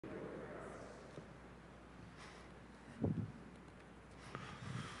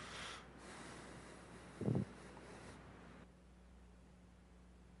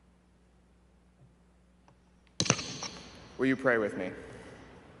Will you pray with me?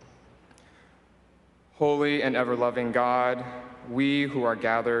 Holy and ever-loving God, we who are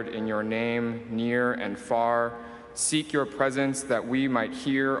gathered in your name, near and far, seek your presence that we might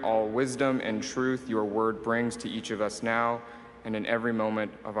hear all wisdom and truth your word brings to each of us now and in every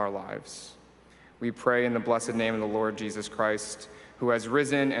moment of our lives. We pray in the blessed name of the Lord Jesus Christ, who has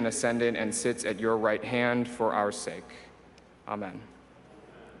risen and ascended and sits at your right hand for our sake. Amen.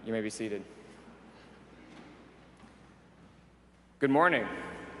 You may be seated. Good morning.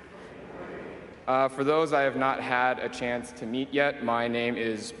 For those I have not had a chance to meet yet, my name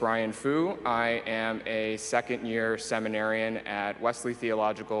is Brian Fu. I am a second-year seminarian at Wesley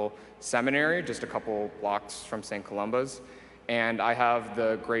Theological Seminary, just a couple blocks from St. Columba's, and I have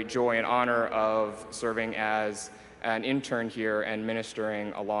the great joy and honor of serving as an intern here and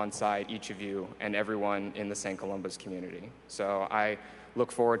ministering alongside each of you and everyone in the St. Columba's community. So I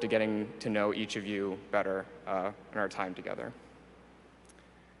look forward to getting to know each of you better in our time together.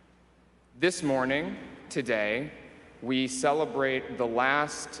 This morning, today, we celebrate the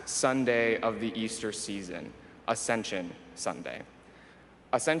last Sunday of the Easter season, Ascension Sunday.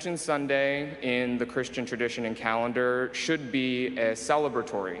 Ascension Sunday in the Christian tradition and calendar should be a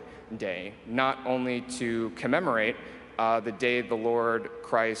celebratory day, not only to commemorate the day the Lord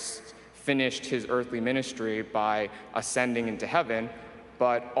Christ finished his earthly ministry by ascending into heaven,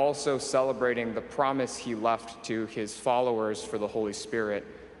 but also celebrating the promise he left to his followers for the Holy Spirit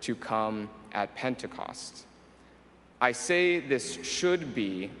to come at Pentecost. I say this should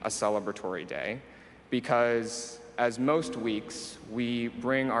be a celebratory day because, as most weeks, we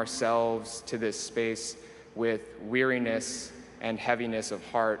bring ourselves to this space with weariness and heaviness of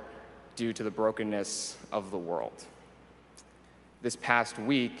heart due to the brokenness of the world. This past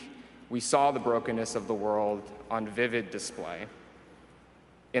week, we saw the brokenness of the world on vivid display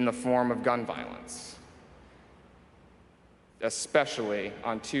in the form of gun violence, especially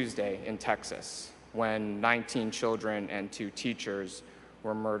on Tuesday in Texas, when 19 children and 2 teachers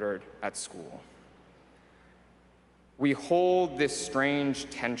were murdered at school. We hold this strange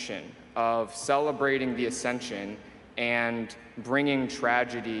tension of celebrating the Ascension and bringing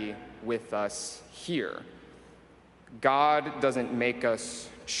tragedy with us here. God doesn't make us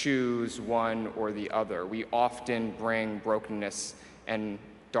choose one or the other. We often bring brokenness and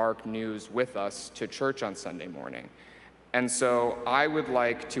dark news with us to church on Sunday morning. And so I would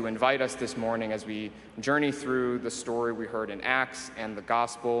like to invite us this morning as we journey through the story we heard in Acts and the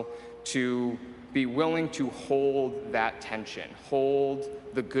gospel to be willing to hold that tension, hold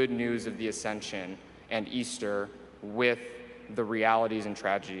the good news of the Ascension and Easter with the realities and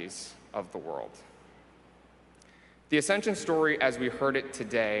tragedies of the world. The Ascension story, as we heard it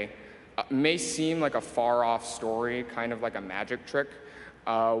today, may seem like a far-off story, kind of like a magic trick,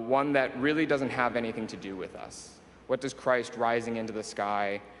 one that really doesn't have anything to do with us. What does Christ rising into the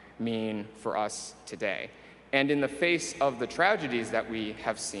sky mean for us today? And in the face of the tragedies that we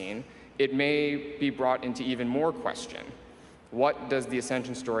have seen, it may be brought into even more question. What does the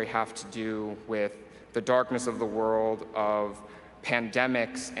Ascension story have to do with the darkness of the world, of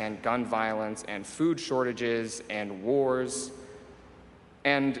pandemics and gun violence and food shortages and wars?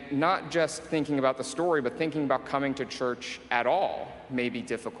 And not just thinking about the story, but thinking about coming to church at all may be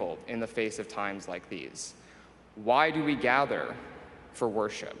difficult in the face of times like these. Why do we gather for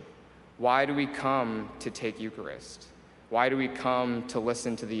worship? Why do we come to take Eucharist? Why do we come to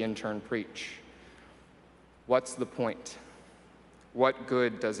listen to the intern preach? What's the point? What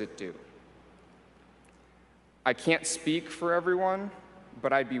good does it do? I can't speak for everyone,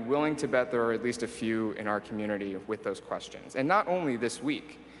 but I'd be willing to bet there are at least a few in our community with those questions. And not only this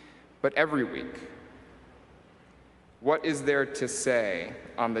week, but every week. What is there to say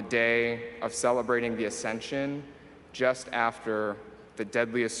on the day of celebrating the Ascension just after the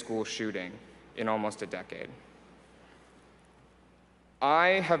deadliest school shooting in almost a decade?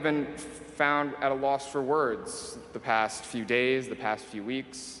 I have been found at a loss for words the past few days, the past few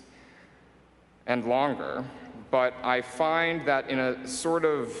weeks, and longer, but I find that in a sort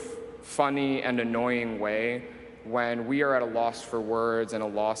of funny and annoying way, when we are at a loss for words and a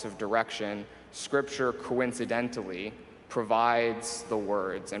loss of direction, Scripture coincidentally provides the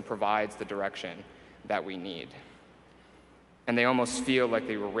words and provides the direction that we need. And they almost feel like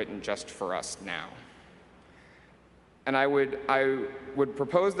they were written just for us now. And I would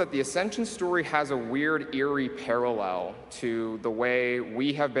propose that the Ascension story has a weird, eerie parallel to the way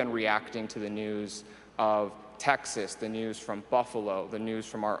we have been reacting to the news of Texas, the news from Buffalo, the news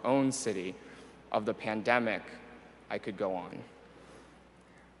from our own city, of the pandemic. I could go on.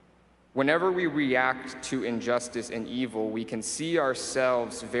 Whenever we react to injustice and evil, we can see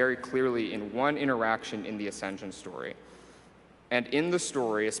ourselves very clearly in one interaction in the Ascension story. And in the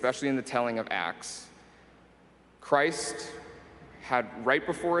story, especially in the telling of Acts, Christ had, right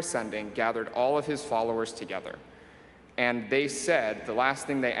before ascending, gathered all of his followers together. And they said, the last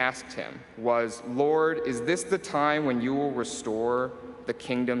thing they asked him was, "Lord, is this the time when you will restore the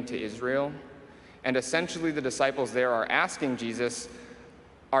kingdom to Israel?" And essentially the disciples there are asking Jesus,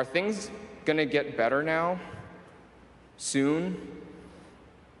 are things going to get better now? Soon?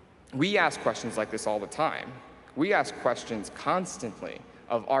 We ask questions like this all the time. We ask questions constantly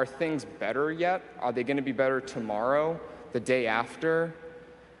of, are things better yet? Are they going to be better tomorrow, the day after?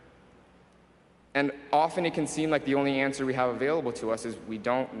 And often it can seem like the only answer we have available to us is we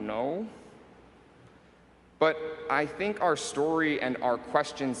don't know. But I think our story and our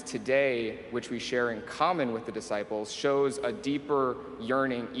questions today, which we share in common with the disciples, shows a deeper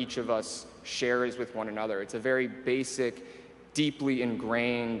yearning each of us shares with one another. It's a very basic, deeply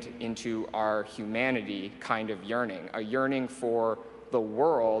ingrained into our humanity kind of yearning, a yearning for the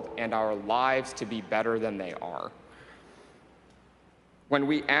world and our lives to be better than they are. When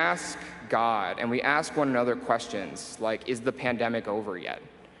we ask God and we ask one another questions like, is the pandemic over yet?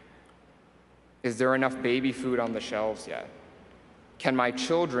 Is there enough baby food on the shelves yet? Can my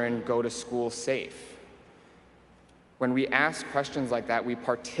children go to school safe? When we ask questions like that, we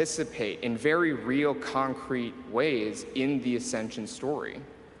participate in very real, concrete ways in the Ascension story.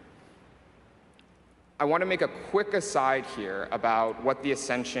 I want to make a quick aside here about what the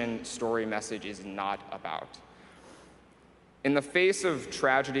Ascension story message is not about. In the face of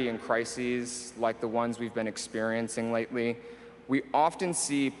tragedy and crises like the ones we've been experiencing lately, we often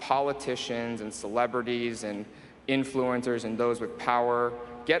see politicians and celebrities and influencers and those with power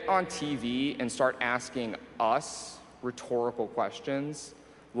get on TV and start asking us rhetorical questions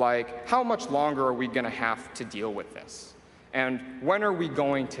like, how much longer are we going to have to deal with this? And when are we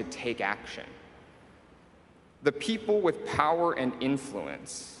going to take action? The people with power and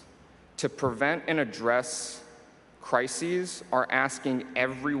influence to prevent and address crises are asking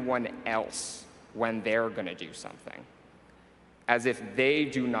everyone else when they're going to do something, as if they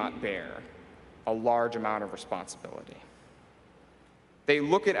do not bear a large amount of responsibility. They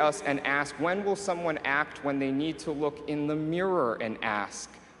look at us and ask, when will someone act, when they need to look in the mirror and ask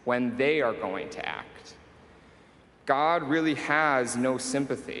when they are going to act? God really has no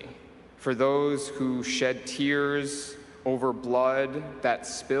sympathy for those who shed tears over blood that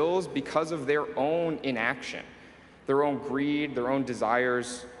spills because of their own inaction, their own greed, their own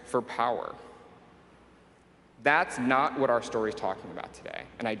desires for power. That's not what our story is talking about today,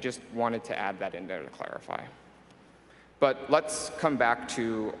 and I just wanted to add that in there to clarify. But let's come back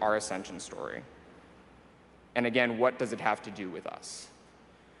to our Ascension story. And again, what does it have to do with us?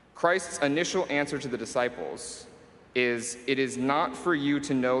 Christ's initial answer to the disciples is, "It is not for you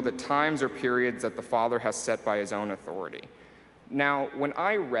to know the times or periods that the Father has set by his own authority." Now, when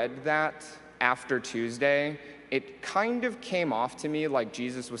I read that after Tuesday, it kind of came off to me like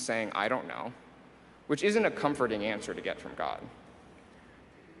Jesus was saying, "I don't know," which isn't a comforting answer to get from God.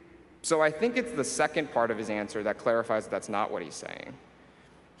 So I think it's the second part of his answer that clarifies that's not what he's saying.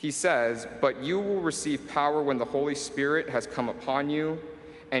 He says, "But you will receive power when the Holy Spirit has come upon you,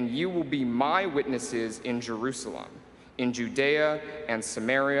 and you will be my witnesses in Jerusalem, in Judea and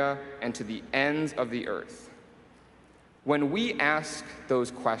Samaria, and to the ends of the earth." When we ask those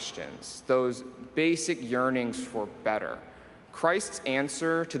questions, those basic yearnings for better, Christ's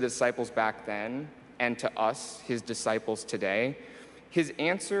answer to the disciples back then and to us, his disciples today, his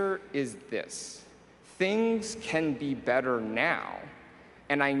answer is this: things can be better now,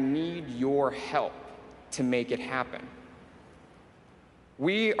 and I need your help to make it happen.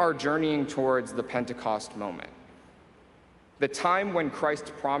 We are journeying towards the Pentecost moment, the time when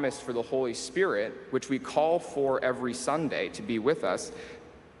Christ promised for the Holy Spirit, which we call for every Sunday to be with us.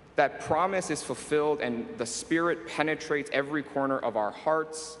 That promise is fulfilled, and the Spirit penetrates every corner of our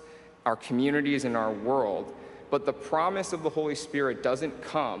hearts, our communities, and our world. But the promise of the Holy Spirit doesn't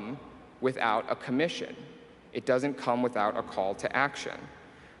come without a commission. It doesn't come without a call to action.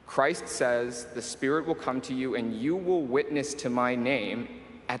 Christ says, "The Spirit will come to you, and you will witness to my name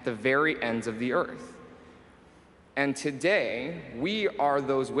at the very ends of the earth." And today, we are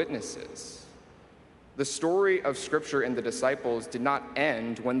those witnesses. The story of Scripture and the disciples did not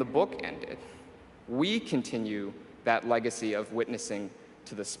end when the book ended. We continue that legacy of witnessing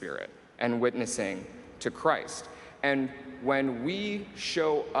to the Spirit and witnessing to Christ. And when we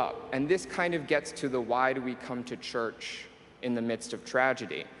show up, and this kind of gets to the why do we come to church in the midst of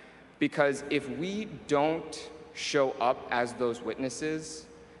tragedy, because if we don't show up as those witnesses,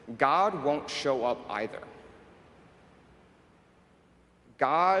 God won't show up either.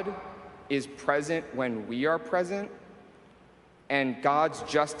 God is present when we are present, and God's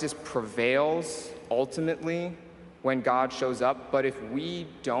justice prevails ultimately when God shows up. But if we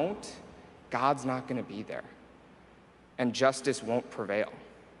don't, God's not going to be there, and justice won't prevail.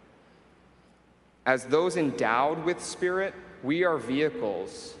 As those endowed with Spirit, we are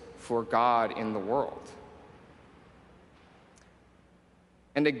vehicles for God in the world.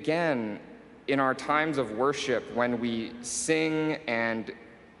 And again, in our times of worship, when we sing and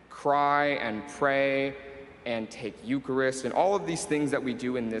cry and pray and take Eucharist and all of these things that we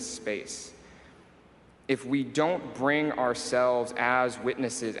do in this space, if we don't bring ourselves as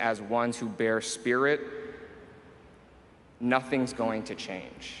witnesses, as ones who bear Spirit, nothing's going to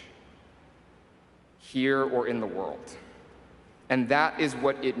change here or in the world. And that is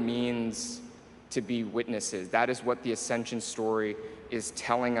what it means to be witnesses. That is what the Ascension story is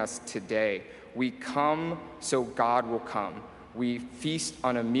telling us today. We come so God will come. We feast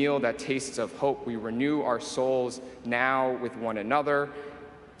on a meal that tastes of hope. We renew our souls now with one another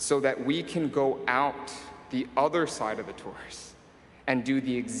so that we can go out the other side of the doors and do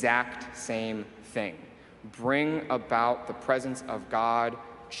the exact same thing. Bring about the presence of God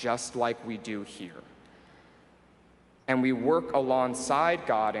just like we do here. And we work alongside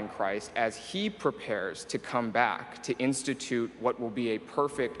God in Christ as he prepares to come back to institute what will be a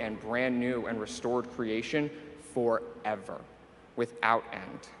perfect and brand new and restored creation forever, without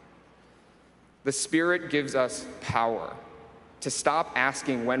end. The Spirit gives us power to stop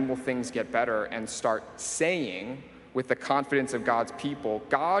asking when will things get better and start saying with the confidence of God's people,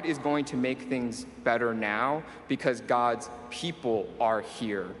 God is going to make things better now because God's people are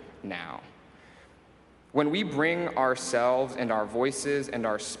here now. When we bring ourselves and our voices and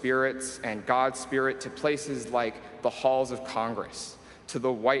our spirits and God's Spirit to places like the halls of Congress, to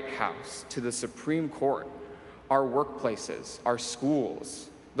the White House, to the Supreme Court, our workplaces, our schools,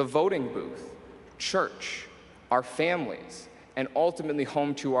 the voting booth, church, our families, and ultimately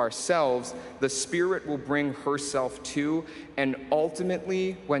home to ourselves, the Spirit will bring herself to, and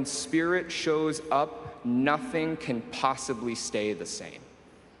ultimately, when Spirit shows up, nothing can possibly stay the same.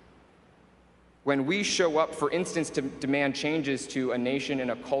 When we show up, for instance, to demand changes to a nation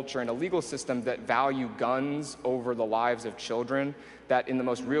and a culture and a legal system that value guns over the lives of children, that in the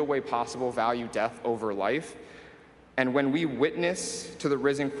most real way possible value death over life, and when we witness to the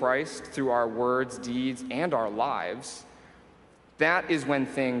risen Christ through our words, deeds, and our lives, that is when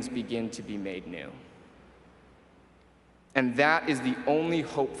things begin to be made new. And that is the only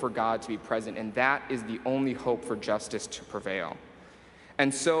hope for God to be present, and that is the only hope for justice to prevail.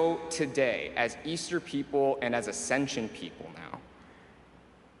 And so today, as Easter people and as Ascension people now,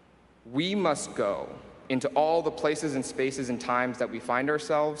 we must go into all the places and spaces and times that we find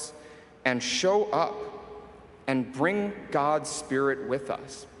ourselves and show up and bring God's Spirit with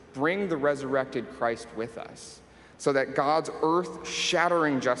us, bring the resurrected Christ with us, so that God's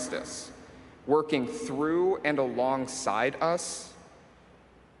earth-shattering justice, working through and alongside us,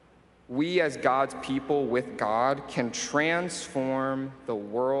 we as God's people with God can transform the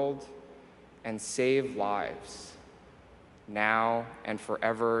world and save lives now and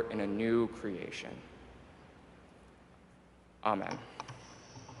forever in a new creation. Amen.